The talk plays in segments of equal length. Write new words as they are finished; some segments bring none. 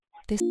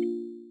This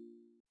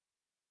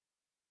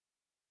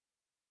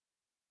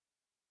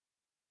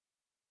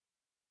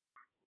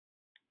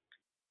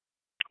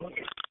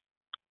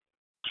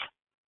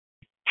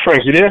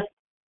Frank, you there?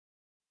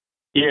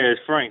 Yeah,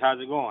 it's Frank. How's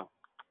it going?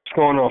 What's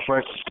going on,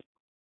 Frank?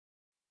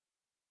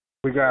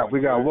 We got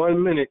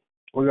 1 minute.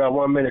 We got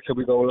 1 minute till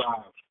we go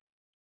live.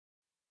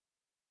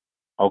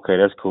 Okay,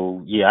 that's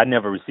cool. Yeah, I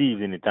never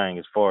received anything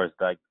as far as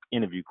like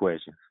interview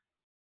questions.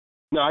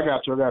 No, I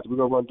got you. We're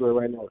gonna run through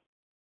it right now.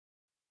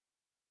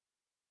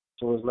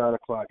 So it's 9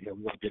 o'clock. Yeah,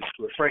 we're gonna get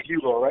into it. Frank,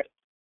 you go, right?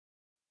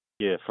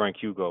 Yeah, Frank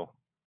Hugo.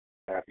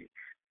 Happy.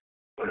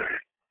 We're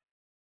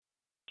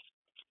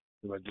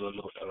gonna do a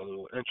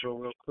little intro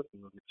real quick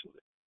and we'll get to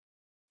it.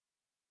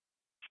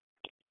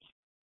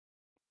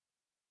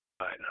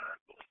 All right, now.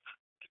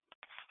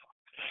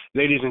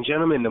 Ladies and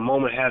gentlemen, the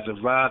moment has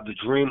arrived. The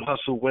Dream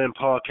Hustle Win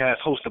podcast,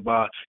 hosted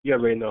by, you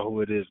already know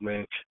who it is,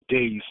 man,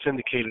 Dave,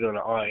 syndicated on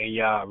the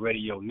RAI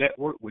Radio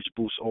Network, which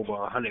boosts over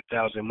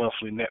 100,000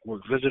 monthly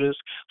network visitors,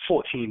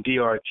 14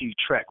 DRT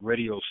track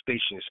radio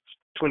stations,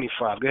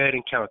 25, go ahead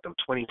and count them,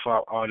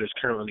 25 artists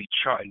currently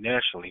charting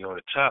nationally on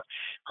the top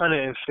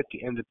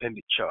 150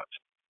 independent charts,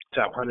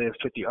 top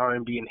 150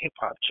 R&B and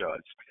hip-hop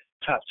charts,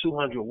 top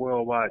 200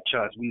 worldwide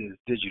charts. We is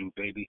digital,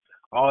 baby.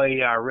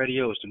 RAI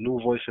Radio is the new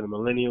voice of the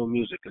millennial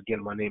music.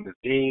 Again, my name is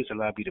Dave,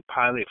 and I'll be the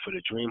pilot for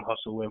the Dream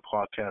Hustle Win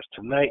podcast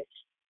tonight.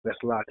 Let's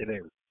lock it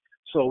in.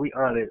 So we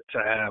honored to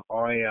have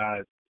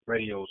RAI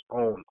Radio's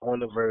own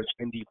On the Verge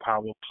indie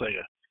power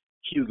player,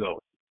 Hugo.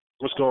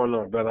 What's going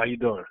on, brother? How you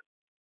doing?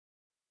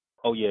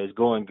 Oh yeah, it's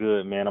going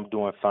good, man. I'm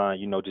doing fine.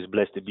 You know, just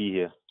blessed to be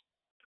here.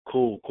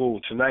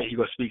 Cool. Tonight he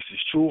gonna speak his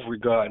truth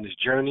regarding his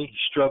journey,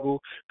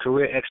 struggle,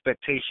 career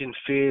expectations,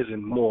 fears,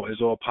 and more.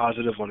 Is all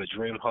positive on the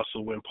Dream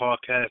Hustle Win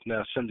podcast,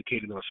 now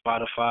syndicated on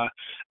Spotify,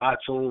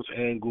 iTunes,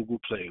 and Google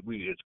Play.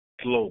 We is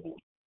global.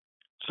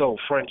 So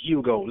Frank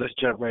Hugo, let's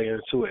jump right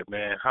into it,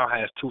 man. How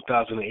has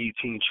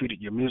 2018 treated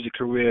your music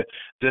career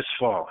this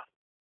far?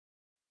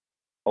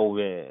 Oh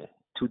yeah,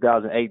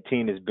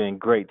 2018 has been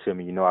great to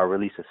me. You know, I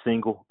released a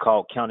single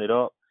called "Count It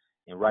Up,"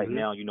 and right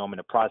now, you know, I'm in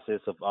the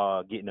process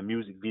of getting a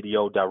music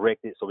video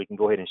directed so we can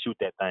go ahead and shoot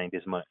that thing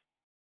this month.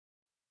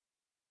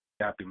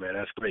 Happy, man.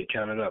 That's great.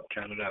 Count it up.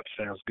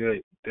 Sounds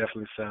good.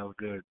 Definitely sounds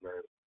good,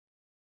 man.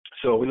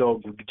 So,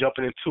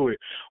 jumping into it,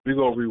 we're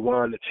going to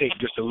rewind the tape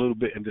just a little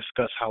bit and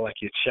discuss how, like,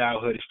 your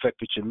childhood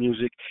affected your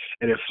music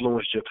and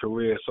influenced your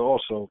career. So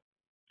also,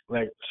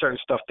 like, certain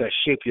stuff that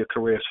shaped your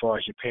career as far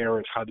as your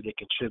parents, how did they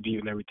contribute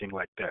and everything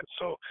like that.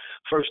 So,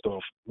 first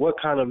off, what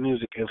kind of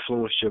music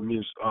influenced your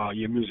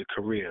music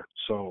career?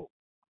 So,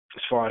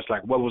 as far as,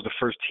 like, what was the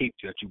first tape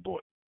that you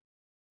bought?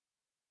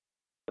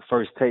 The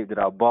first tape that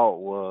I bought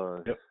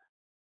was Yep.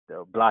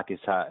 The Block Is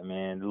Hot,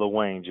 man, the Lil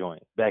Wayne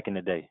joint, back in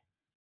the day.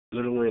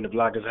 Lil Wayne, The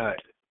Block Is Hot.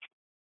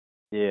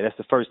 Yeah, that's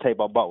the first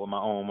tape I bought with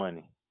my own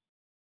money.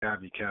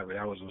 Copy.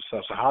 That was what's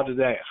up. So how did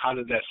that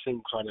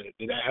sing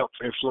did that help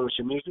influence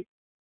your music?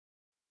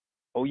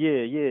 Oh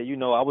yeah. You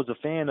know, I was a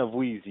fan of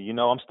Weezy. You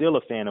know, I'm still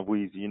a fan of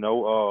Weezy. You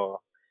know,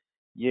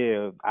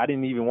 yeah, I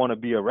didn't even want to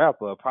be a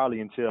rapper probably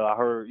until I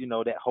heard, you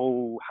know, that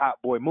whole Hot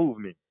Boy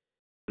movement.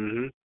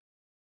 Mhm.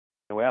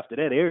 So after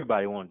that,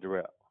 everybody wanted to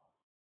rap.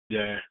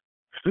 Yeah.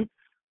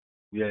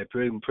 Yeah,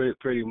 pretty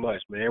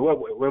much, man.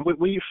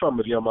 Where you from,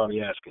 if you don't mind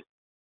me asking?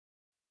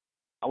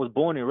 I was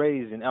born and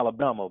raised in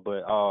Alabama,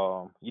 but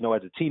you know,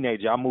 as a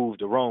teenager, I moved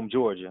to Rome,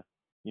 Georgia.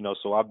 You know,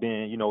 so I've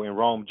been, you know, in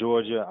Rome,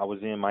 Georgia. I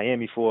was in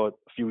Miami for a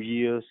few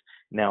years.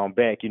 Now I'm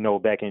back, you know,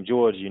 back in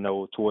Georgia, you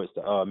know, towards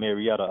the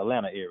Marietta,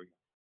 Atlanta area.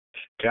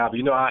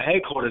 Copy. Our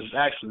headquarters is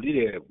actually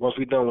there. Once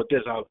we're done with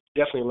this, I'll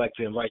definitely like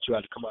to invite you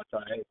out to come out to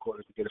our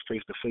headquarters to get a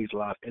face-to-face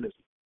live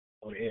interview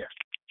on the air.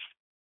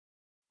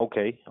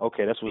 Okay,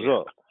 that's what's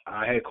up.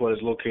 Our headquarters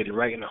is located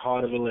right in the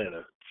heart of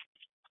Atlanta.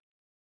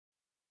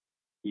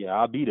 Yeah,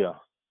 I'll be there.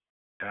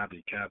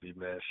 Copy,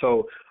 man.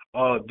 So,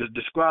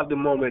 describe the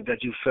moment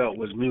that you felt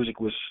music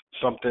was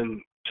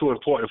something too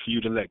important for you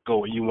to let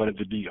go and you wanted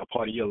to be a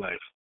part of your life.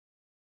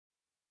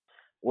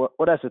 Well,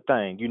 that's the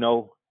thing. You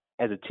know,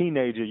 as a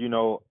teenager, you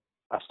know,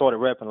 I started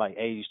rapping like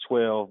age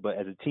 12, but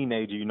as a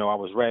teenager, you know, I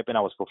was rapping,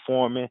 I was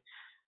performing.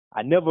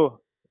 I never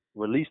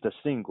released a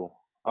single.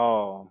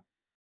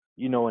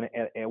 You know, and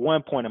at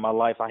one point in my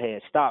life, I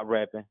had stopped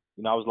rapping.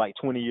 You know, I was like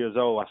 20 years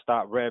old. I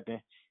stopped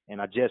rapping,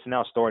 and I just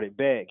now started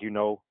back, you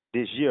know,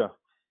 this year.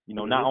 You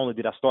know, Not only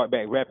did I start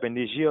back rapping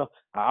this year,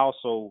 I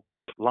also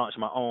launched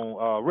my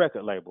own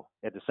record label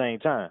at the same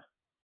time.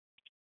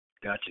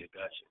 Gotcha,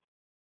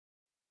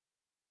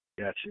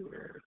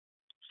 man.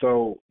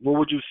 So, what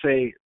would you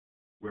say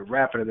with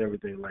rapping and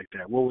everything like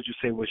that? What would you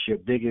say was your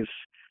biggest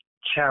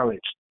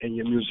challenge in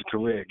your music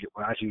career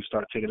as you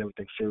started taking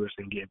everything serious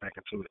and getting back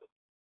into it?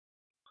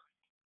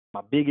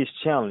 My biggest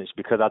challenge,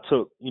 because I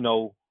took, you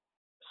know,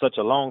 such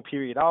a long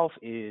period off,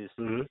 is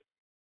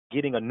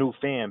getting a new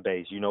fan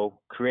base, you know,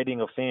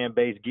 creating a fan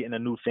base, getting a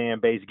new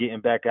fan base, getting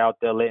back out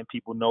there, letting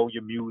people know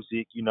your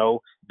music, you know,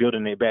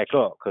 building it back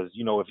up. Because,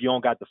 you know, if you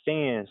don't got the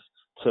fans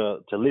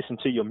to listen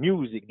to your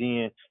music,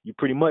 then you're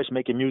pretty much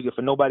making music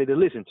for nobody to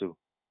listen to.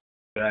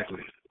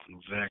 Exactly.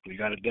 Exactly. You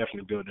got to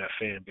definitely build that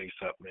fan base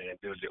up, man.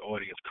 Build the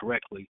audience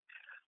correctly.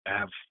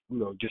 Have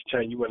just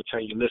you want to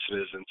turn your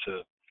listeners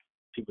into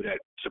people that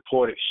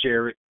support it,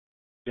 share it,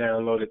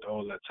 download it,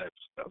 all that type of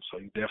stuff. So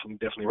you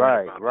definitely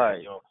right about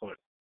that. You're on point.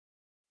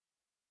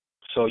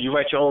 So you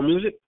write your own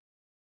music?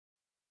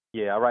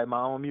 Yeah, I write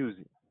my own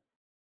music.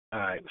 All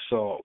right.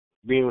 So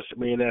being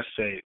that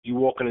said, you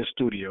walk in the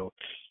studio,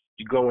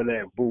 you go in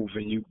that booth,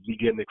 and you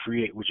begin to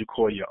create what you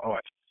call your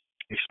art.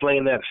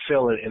 Explain that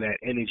feeling and that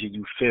energy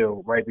you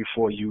feel right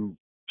before you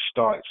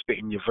start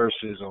spitting your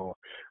verses, or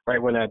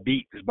right when that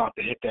beat is about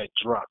to hit that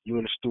drop. You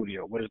in the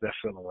studio. What is that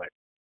feeling like?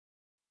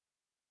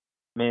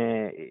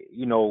 Man,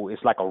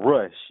 it's like a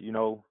rush.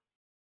 Your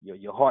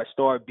heart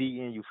start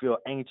beating. You feel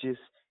anxious,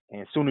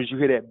 and as soon as you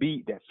hear that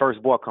beat, that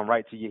first bar come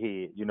right to your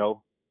head.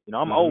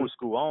 I'm old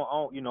school.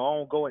 I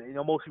don't go in.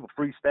 Most people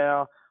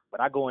freestyle, but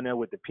I go in there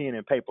with the pen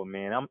and paper,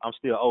 man. I'm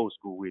still old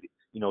school with it.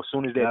 As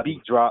soon as that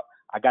beat drop,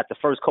 I got the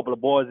first couple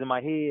of bars in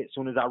my head. As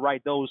soon as I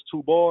write those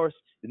 2 bars,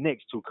 the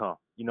next 2 come.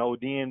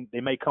 Then they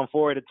may come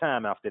 4 at a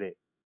time after that.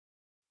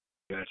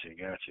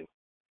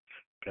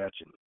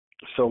 Gotcha.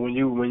 So when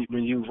you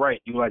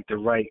write, you like to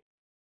write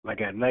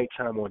like at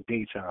nighttime or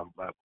daytime?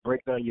 Like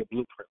break down your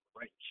blueprint,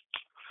 right?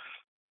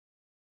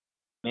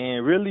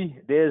 Man, really,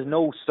 there's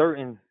no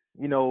certain,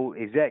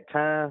 exact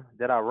time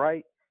that I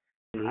write.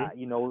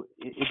 Mm-hmm.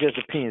 It just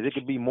depends. It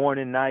could be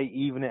morning, night,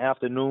 evening,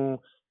 afternoon.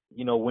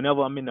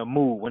 Whenever I'm in the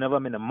mood, whenever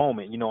I'm in the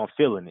moment, I'm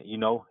feeling it.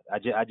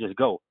 I just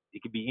go.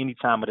 It could be any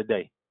time of the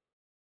day.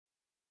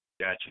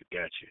 Gotcha.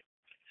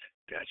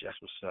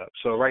 That's what's up.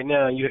 So right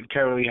now you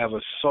currently have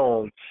a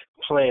song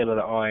playing on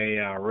the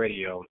RAI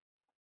radio.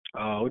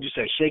 What'd you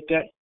say? Shake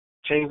that?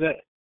 Change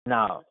that?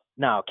 Now,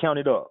 count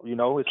it up.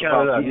 It's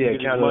count about getting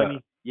this money.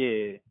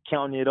 Yeah,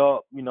 counting it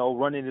up.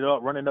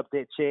 Running up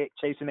that check,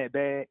 chasing that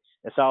bag.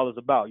 That's all it's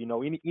about.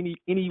 Any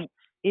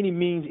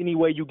means, any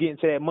way you get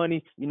into that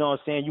money. You know what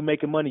I'm saying? You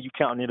making money, you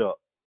counting it up.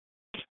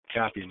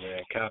 Copy,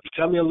 man. Copy.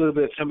 Tell me a little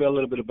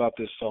bit about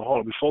this song. Hold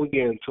on, before we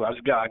get into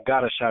it, I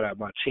gotta shout out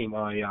my team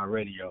RAI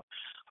Radio.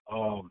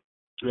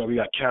 We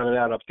got Counted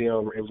Out up there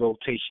in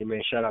rotation,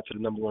 man. Shout out to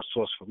the number one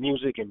source for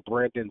music and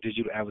branding,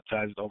 digital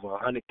advertising, over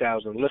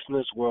 100,000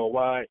 listeners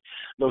worldwide.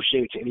 No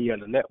shade to any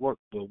other network,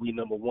 but we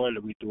number one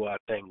and we do our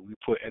thing. We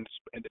put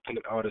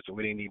independent artists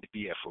where they need to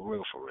be at, for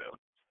real.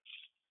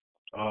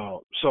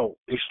 So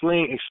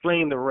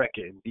explain the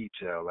record in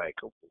detail. Like,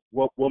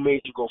 what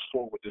made you go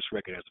forward with this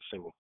record as a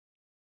single?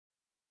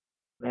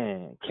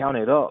 Man, Count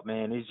It Up,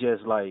 man. It's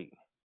just like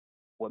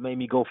what made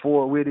me go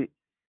forward with it.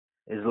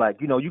 It's like,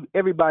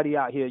 everybody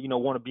out here,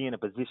 want to be in a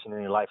position in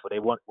their life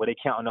where they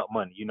counting up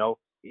money,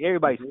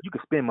 Everybody, you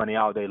can spend money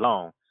all day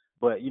long,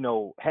 but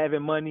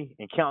having money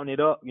and counting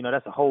it up,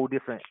 that's a whole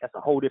different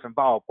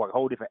ballpark, a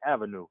whole different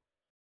avenue,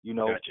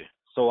 Gotcha.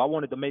 So I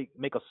wanted to make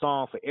a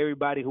song for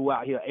everybody who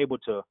out here able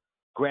to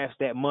grasp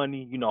that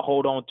money,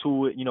 hold on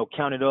to it,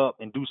 count it up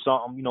and do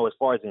something, as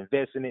far as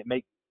investing it,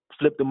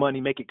 flip the money,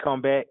 make it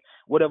come back,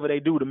 whatever they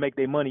do to make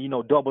their money,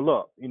 double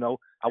up.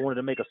 I wanted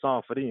to make a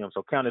song for them.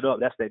 So Count It Up,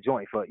 that's that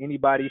joint for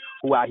anybody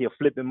who out here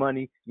flipping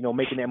money,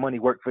 making that money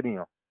work for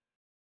them.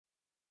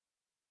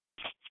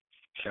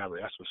 Charlie,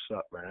 that's what's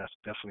up, man. That's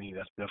definitely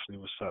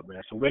what's up,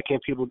 man. So where can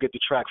people get the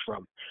track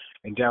from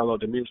and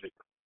download the music?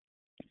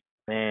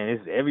 Man,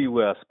 it's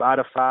everywhere.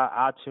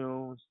 Spotify,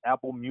 iTunes,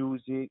 Apple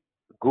Music,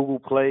 Google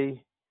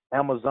Play,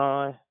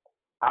 Amazon,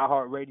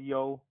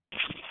 iHeartRadio,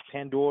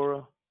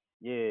 Pandora.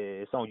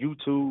 Yeah, it's on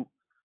YouTube.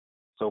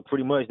 So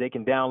pretty much they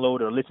can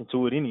download it or listen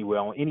to it anywhere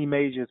on any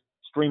major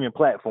streaming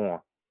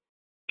platform.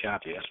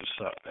 Copy. That's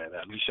what's up, man.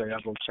 Let me show y'all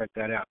go check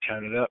that out.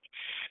 Count it up.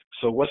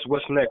 So what's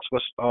next?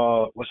 What's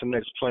the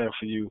next plan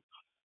for you?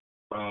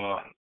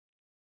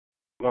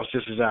 Once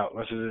this is out,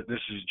 this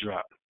is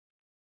dropped.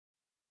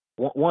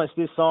 Once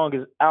this song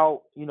is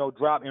out,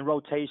 drop in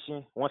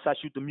rotation. Once I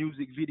shoot the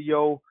music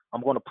video,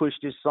 I'm gonna push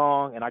this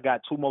song, and I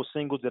got 2 more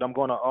singles that I'm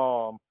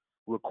gonna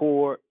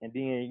record, and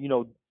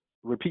then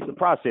repeat the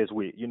process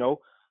with.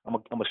 I'm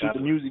gonna shoot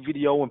the music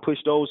video and push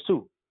those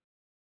too.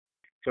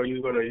 So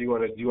you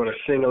gonna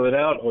single it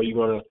out, or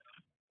you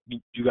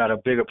got a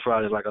bigger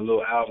project like a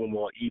little album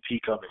or EP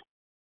coming?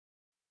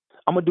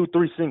 I'm gonna do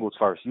 3 singles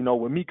first.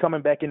 With me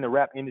coming back in the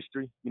rap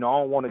industry, I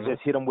don't want to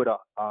just hit them with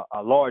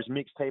a large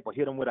mixtape or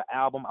hit them with an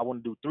album. I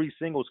want to do 3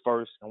 singles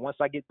first, and once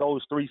I get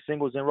those 3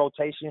 singles in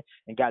rotation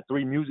and got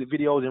 3 music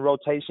videos in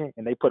rotation,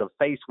 and they put a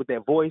face with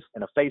their voice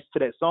and a face to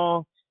that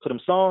song, to them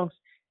songs,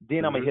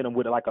 then I'm gonna hit them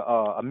with like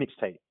a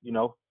mixtape.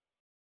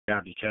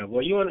 Copy.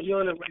 Well, you're on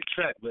the right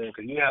track, man,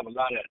 because you have a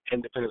lot of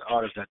independent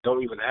artists that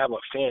don't even have a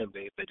fan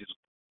base. They just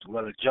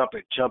want to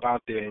jump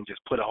out there and just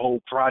put a whole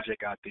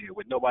project out there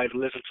with nobody to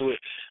listen to it,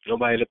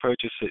 nobody to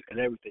purchase it, and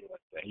everything like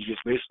that. You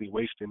just basically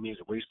wasting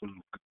music, wasting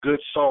good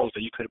songs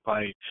that you could have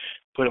probably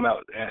put them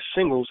out as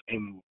singles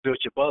and built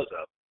your buzz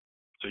up.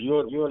 So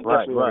you're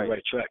definitely on the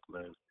right track,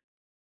 man.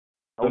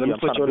 So let me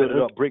put you on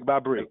it up brick by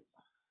brick.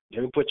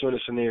 Let me put you in a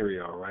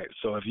scenario, all right?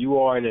 So if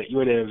you're in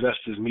an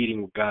investors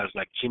meeting with guys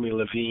like Jimmy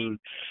Levine,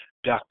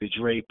 Dr.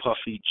 Dre,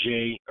 Puffy,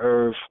 Jay,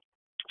 Irv,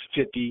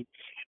 50,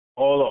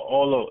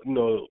 all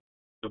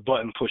the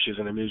button pushers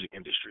in the music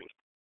industry.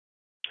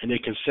 And they're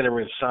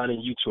considering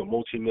signing you to a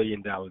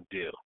multi-million-dollar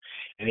deal.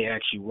 And they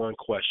ask you one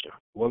question: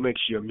 what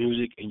makes your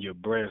music and your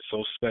brand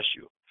so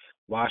special?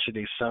 Why should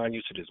they sign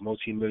you to this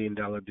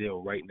multi-million-dollar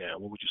deal right now?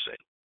 What would you say?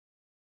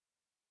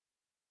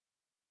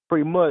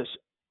 Pretty much,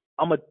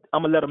 I'm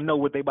gonna let them know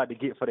what they about to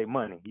get for their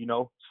money. You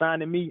know,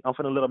 signing me, I'm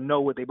finna let them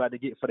know what they about to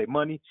get for their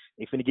money.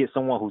 They finna get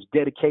someone who's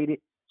dedicated,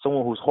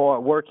 someone who's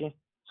hardworking,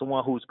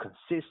 someone who's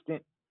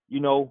consistent. You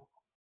know,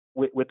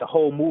 with the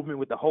whole movement,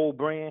 with the whole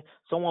brand,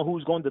 someone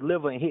who's gonna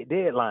deliver and hit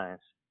deadlines.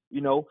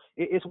 You know,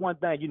 it's one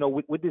thing. You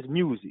know, with this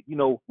music, you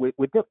know,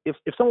 with them, if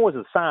someone was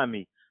to sign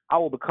me, I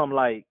will become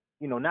like,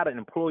 you know, not an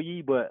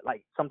employee, but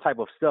like some type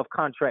of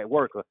self-contract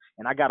worker,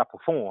 and I gotta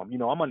perform. You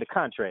know, I'm under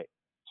contract.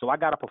 So I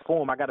gotta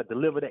perform. I gotta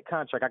deliver that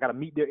contract. I gotta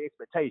meet their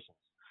expectations.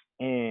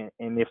 And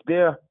if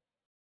they're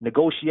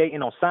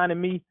negotiating on signing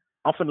me,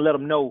 I'm finna let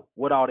them know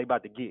what all they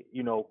about to get.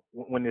 You know,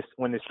 when this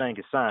thing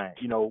is signed.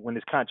 You know, when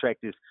this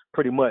contract is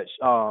pretty much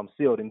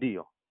sealed and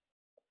deal.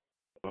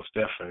 Most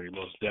definitely,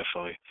 most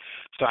definitely.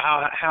 So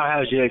how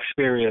has your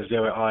experience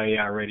there at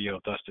RAI Radio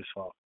thus this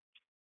far?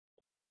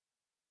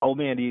 Oh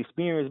man, the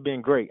experience has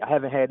been great. I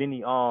haven't had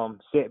any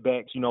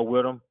setbacks. You know,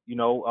 with them. You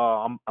know,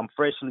 I'm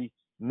freshly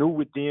new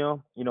with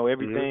them. You know,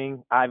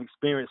 everything I've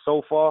experienced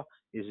so far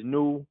is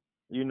new.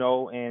 You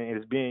know, and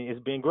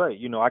it's been great.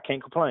 You know, I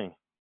can't complain.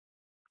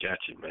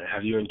 Gotcha, man.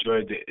 Have you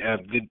enjoyed it?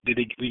 Did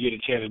we get a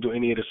chance to do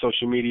any of the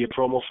social media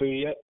promo for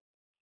you yet?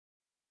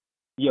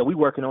 Yeah, we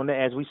working on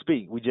that as we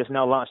speak. We just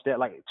now launched that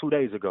like 2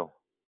 days ago.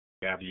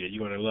 Yeah,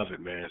 you're gonna love it,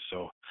 man.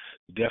 So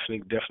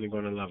definitely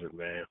gonna love it,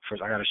 man.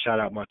 First, I gotta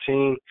shout out my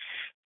team,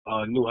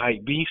 New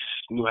Hype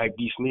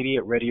Beast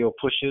Media, Radio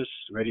Pushers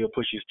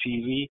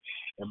TV,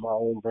 and my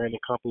own branding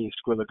company,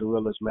 Skrilla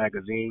Gorillas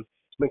Magazine.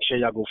 Make sure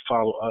y'all go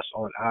follow us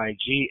on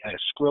IG at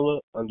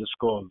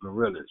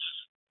Skrilla_Gorillas.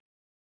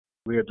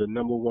 We are the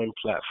number one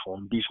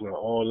platform, beating on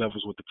all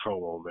levels with the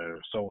promo,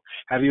 man. So,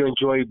 have you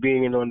enjoyed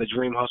being in on the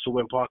Dream Hustle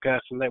Win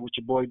podcast tonight with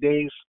your boy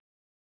Days?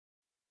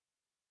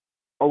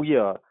 Oh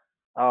yeah,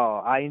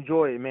 I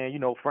enjoy it, man. You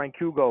know, Frank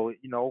Hugo.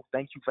 You know,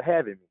 thank you for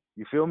having me.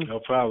 You feel me? No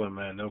problem,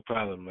 man. No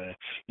problem, man.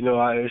 You know,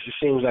 it just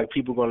seems like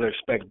people gonna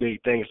expect big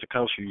things to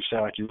come from you. You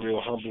sound like you're real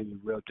humble, you're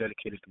real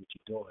dedicated to what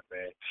you're doing,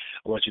 man.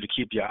 I want you to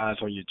keep your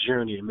eyes on your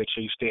journey and make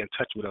sure you stay in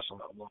touch with us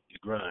along your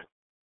grind.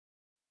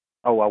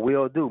 Oh, I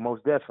will do,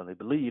 most definitely.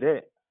 Believe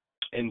that.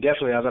 And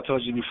definitely, as I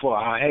told you before,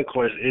 our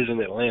headquarters is in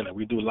Atlanta.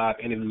 We do live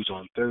interviews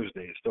on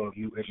Thursdays. So if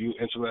you're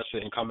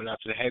interested in coming out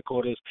to the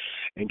headquarters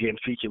and getting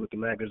featured with the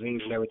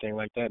magazines and everything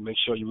like that, make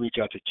sure you reach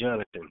out to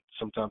Jonathan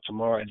sometime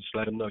tomorrow and just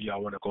let him know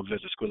y'all want to go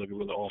visit Skrilla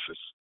Gorilla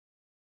office.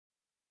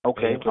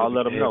 Okay, I'll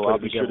let him know. I'll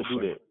be sure to do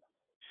that.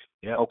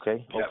 Yeah.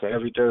 Okay.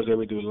 Every Thursday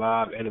we do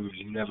live interviews.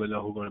 You never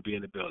know who's going to be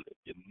in the building.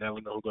 You never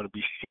know who's going to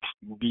be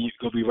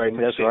right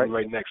next to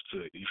right next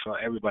to it. You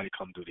find everybody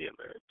come through there,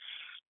 man.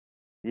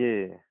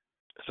 Yeah.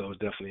 So it's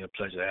definitely a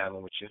pleasure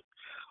having with you.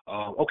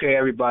 Okay,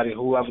 everybody,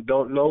 whoever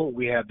don't know,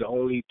 we have the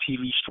only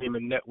TV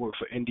streaming network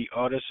for indie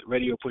artists.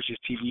 Radio Pushers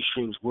TV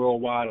streams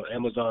worldwide on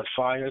Amazon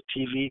Fire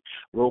TV,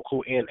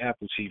 Roku, and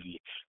Apple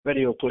TV.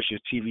 Radio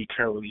Pushers TV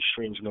currently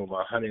streams in over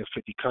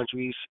 150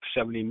 countries,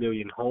 70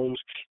 million homes.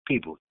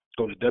 People,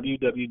 go to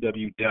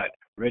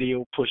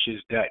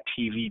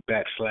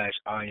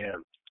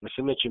www.radiopushers.tv/IM. And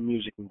submit your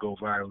music and go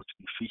viral to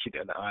be featured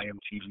in the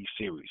IMTV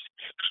series.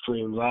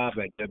 Stream live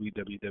at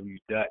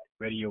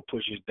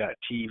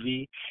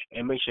www.radiopushers.tv,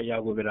 and make sure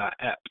y'all go get our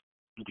app.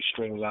 You can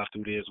stream live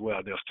through there as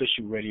well. The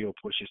official Radio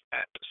Pushers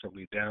app.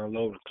 Simply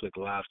download and click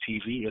Live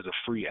TV. It's a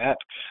free app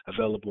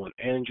available on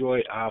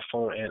Android,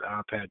 iPhone, and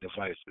iPad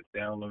devices.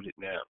 Download it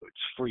now.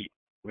 It's free.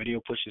 Radio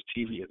Pushers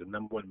TV is the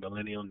 #1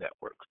 millennial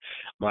network.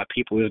 My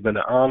people, it's been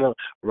an honor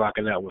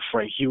rocking out with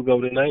Frank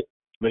Hugo tonight.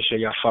 Make sure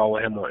y'all follow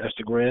him on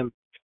Instagram.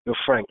 Yo,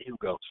 Frank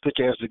Hugo, spit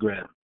your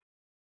Instagram.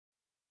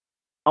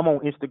 I'm on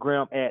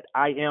Instagram at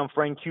I am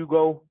Frank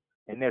Hugo,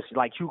 and that's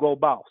like Hugo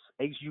Boss,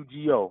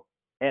 HUGO,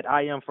 at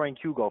I am Frank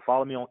Hugo.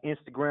 Follow me on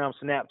Instagram,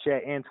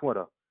 Snapchat, and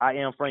Twitter. I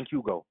am Frank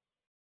Hugo.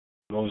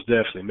 Most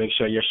definitely. Make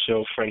sure you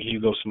show Frank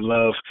Hugo some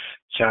love.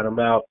 Shout him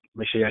out.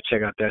 Make sure y'all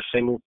check out that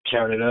single,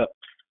 Count It Up.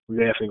 We're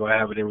definitely going to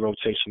have it in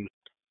rotation.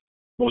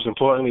 Most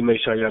importantly, make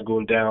sure y'all go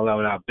and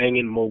download our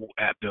banging mobile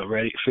app, the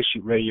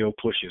official Radio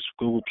Pushers,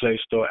 Google Play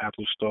Store,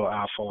 Apple Store,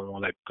 iPhone,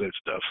 all that good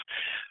stuff.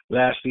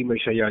 Lastly,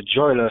 make sure y'all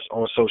join us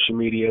on social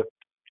media,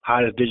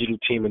 hottest digital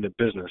team in the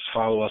business.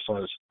 Follow us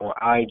on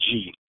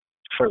IG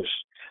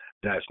first.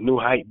 That's New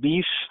Hype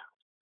Beast,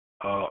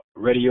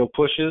 Radio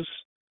Pushers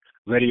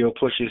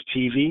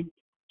TV,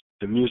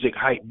 the Music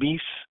Hype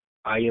Beast,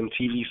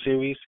 IMTV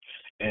series,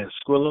 and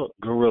Skrilla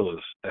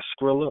Gorillas. That's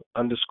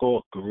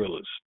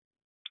Skrilla_Gorillas.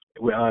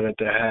 We're honored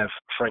to have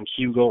Frank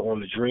Hugo on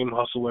the Dream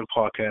Hustle Win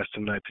podcast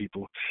tonight,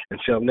 people.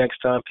 Until next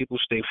time, people,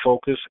 stay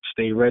focused,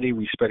 stay ready,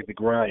 respect the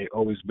grind, and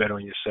always bet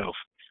on yourself.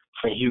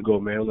 Frank Hugo,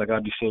 man, like I'll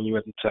be seeing you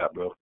at the top,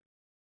 bro.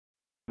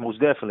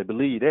 Most definitely.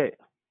 Believe that.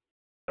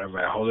 All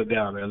right, hold it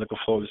down, man. Looking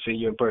forward to seeing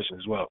you in person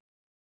as well.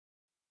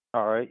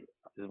 All right.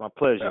 It's my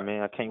pleasure,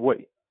 man. I can't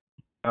wait.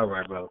 All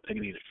right, bro. Take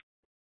it easy.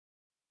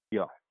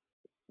 Yeah.